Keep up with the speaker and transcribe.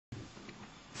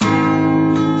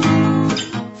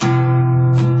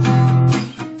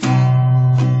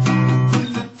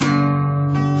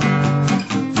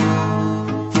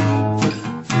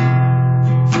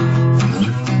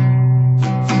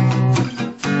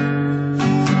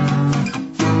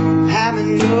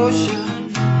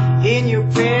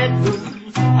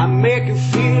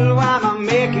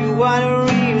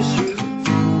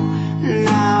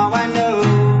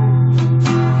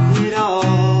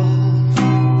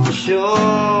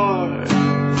sure.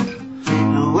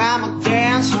 Now I'm a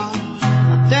dancer,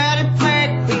 a dirty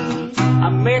baby. I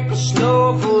make a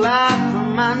snow fall out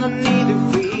from underneath the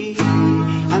feet.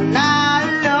 I'm not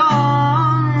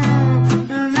alone,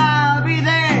 and I'll be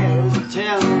there to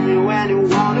tell me when you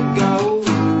wanna go.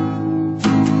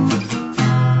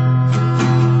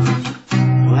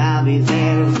 I'll be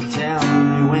there to tell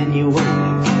me when you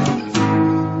wanna go.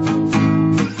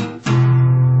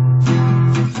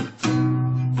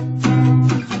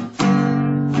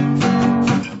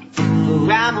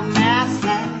 I'm a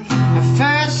master, a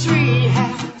first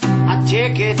rehab. I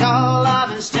take it all off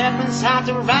and step inside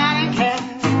the riding cab.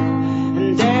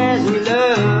 And there's a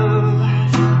love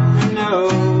that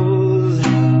knows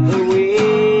the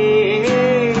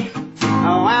way.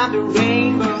 Oh, I'm the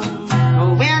rainbow,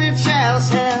 oh, when it tells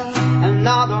hell, and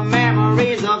all the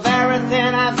memories of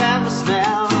everything I've ever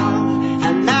smelled.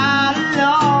 I'm not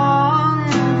alone,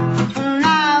 and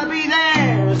I'll be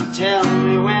there to tell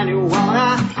me when you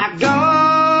wanna go.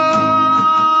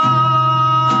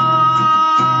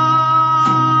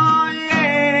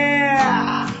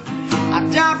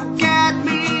 Don't forget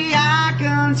me, I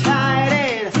can't hide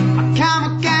it. I come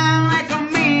again like a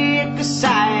me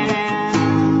excited.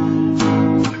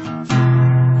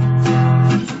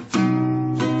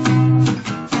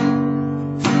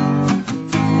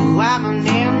 Oh, I'm an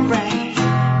inbred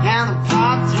and a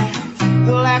part-time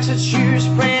who likes to choose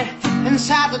bread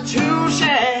inside the tool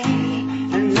shed.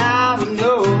 And now we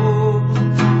know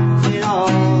it all.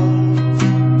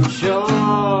 Sure,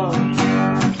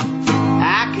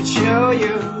 I could show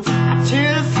you to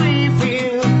the free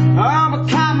field. Oh, but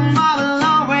coming all will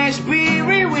always be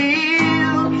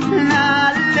revealed.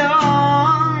 Not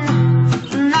alone,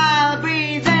 and I'll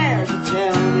be there to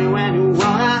tell me when you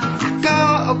wanna go,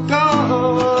 go,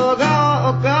 go,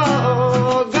 go,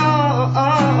 go.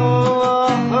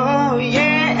 Oh,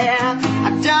 yeah.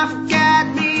 Don't forget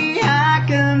me, I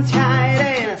can't hide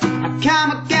it. I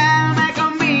come again, make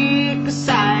me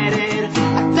excited.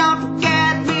 Don't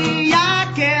forget me, I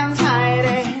can't hide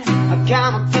it.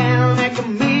 Come again,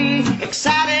 making me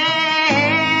excited.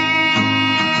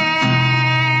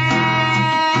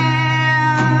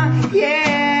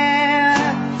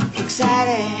 Yeah,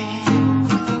 excited.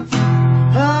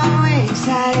 Oh,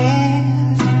 excited.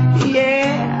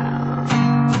 Yeah.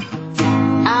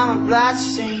 I'm a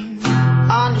bloodstain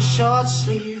on the short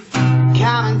sleeve,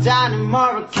 coming down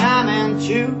tomorrow, coming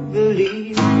to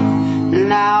believe.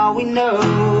 Now we know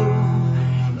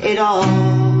it all.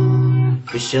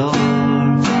 For sure,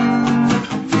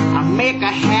 I make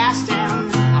a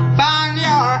hairstand, I bind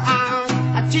your arm,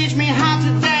 I teach me how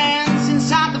to dance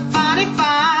inside the funny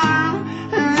farm.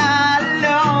 Not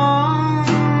alone,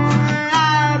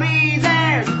 I'll be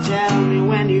there to tell me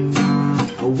when you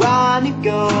wanna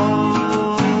go.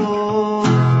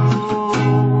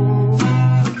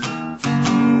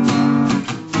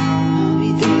 I'll be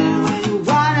there when you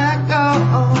wanna go.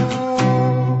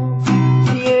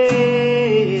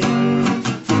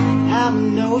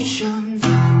 Notion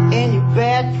in your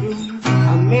bedroom,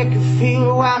 I'll make you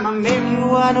feel warm, I'll make you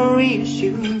wanna reach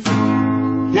you.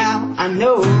 Now I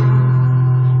know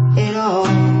it all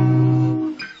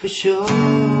for sure.